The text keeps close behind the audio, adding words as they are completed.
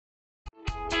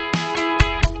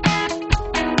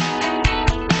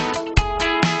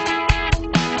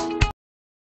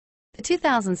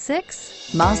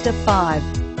2006 Mazda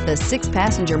 5. The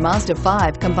 6-passenger Mazda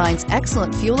 5 combines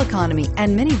excellent fuel economy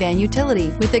and minivan utility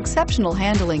with exceptional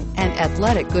handling and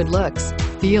athletic good looks.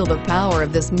 Feel the power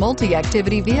of this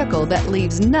multi-activity vehicle that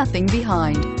leaves nothing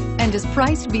behind and is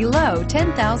priced below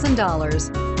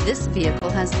 $10,000. This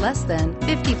vehicle has less than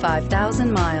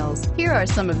 55,000 miles. Here are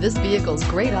some of this vehicle's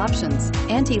great options: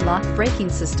 anti-lock braking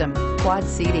system, quad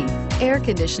seating, air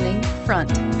conditioning,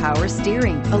 front, power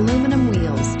steering, aluminum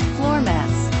wheels, floor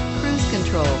mats, cruise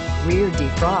control, rear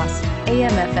defrost,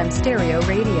 AM/FM stereo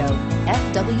radio,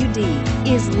 FWD.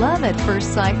 Is love at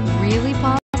first sight really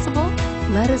possible?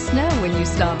 Let us know when you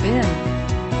stop in.